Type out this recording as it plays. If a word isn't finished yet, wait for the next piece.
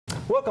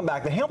Welcome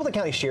back. The Hamilton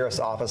County Sheriff's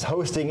Office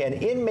hosting an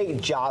inmate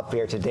job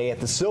fair today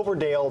at the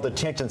Silverdale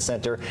Detention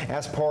Center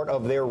as part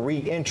of their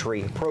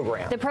re-entry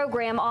program. The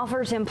program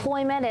offers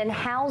employment and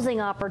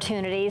housing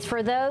opportunities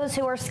for those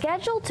who are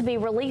scheduled to be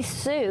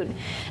released soon.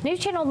 News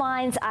Channel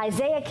 9's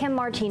Isaiah Kim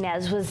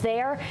Martinez was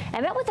there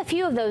and met with a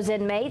few of those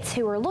inmates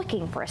who are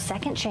looking for a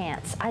second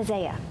chance.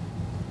 Isaiah.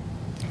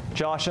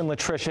 Josh and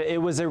Latricia, it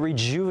was a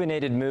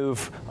rejuvenated mood,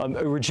 from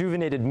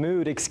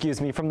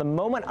the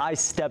moment I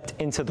stepped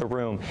into the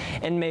room.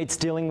 Inmates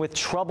dealing with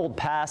troubled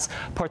pasts,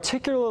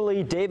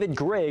 particularly David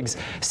Griggs,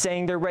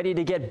 saying they're ready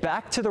to get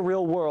back to the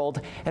real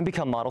world and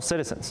become model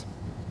citizens.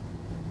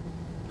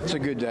 It's a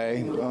good day.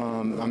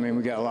 I mean,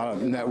 we got a lot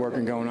of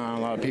networking going on,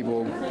 a lot of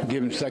people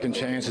giving second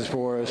chances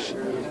for us.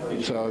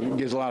 So it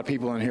gives a lot of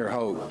people in here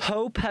hope.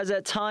 Hope has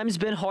at times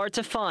been hard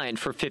to find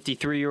for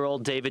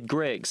 53-year-old David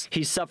Griggs.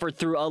 He's suffered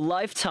through a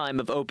lifetime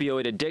of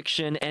opioid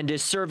addiction and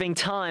is serving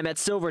time at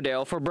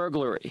Silverdale for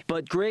burglary.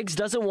 But Griggs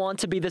doesn't want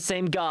to be the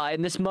same guy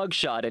in this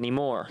mugshot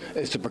anymore.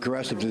 It's a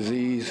progressive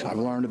disease. I've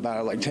learned about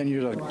it like 10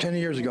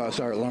 years ago. I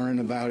started learning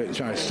about it and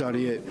trying to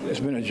study it.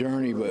 It's been a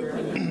journey, but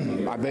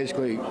I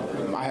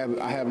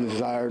have a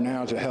desire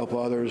now to help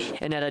others.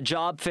 And at a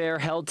job fair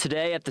held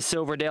today at the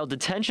Silverdale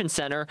Detention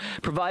Center,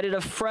 provided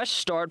a fresh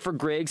start for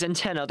Griggs and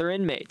 10 other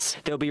inmates.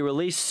 They'll be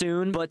released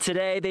soon, but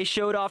today they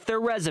showed off their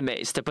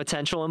resumes to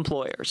potential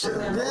employers.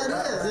 There it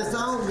is. It's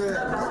all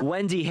good.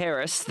 Wendy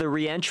Harris, the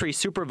reentry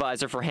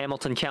supervisor for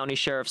Hamilton County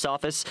Sheriff's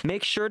Office,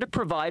 makes sure to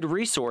provide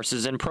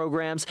resources and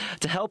programs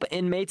to help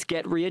inmates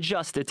get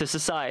readjusted to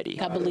society.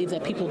 I believe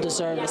that people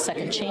deserve a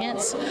second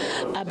chance.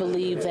 I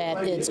believe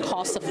that it's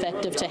cost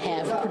effective to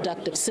have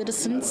productive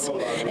citizens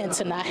and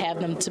to not have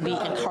them to be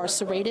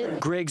incarcerated.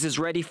 Griggs is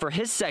ready for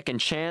his second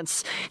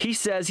chance. He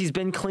says he's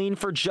been clean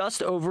for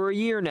just over a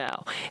year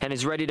now and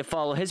is ready to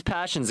follow his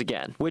passions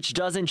again, which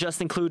doesn't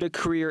just include a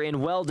career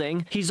in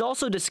welding. He's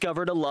also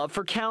discovered a love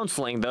for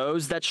counseling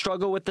those that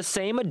struggle with the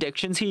same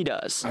addictions he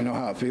does. I know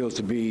how it feels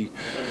to be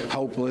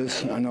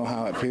hopeless. I know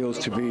how it feels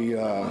to be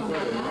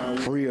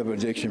free of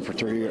addiction for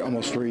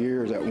almost 3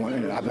 years at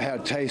one. I've had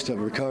a taste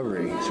of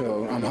recovery,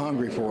 so I'm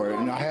hungry for it,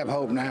 and I have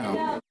hope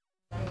now.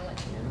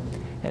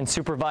 And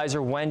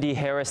Supervisor Wendy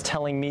Harris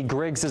telling me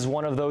Griggs is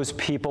one of those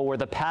people where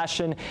the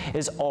passion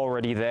is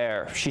already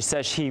there. She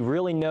says he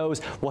really knows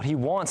what he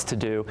wants to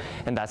do,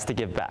 and that's to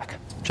give back.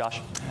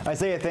 Josh?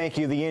 Isaiah, thank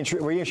you. The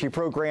reentry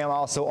program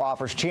also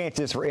offers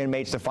chances for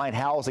inmates to find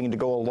housing to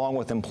go along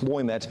with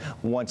employment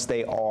once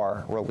they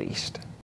are released.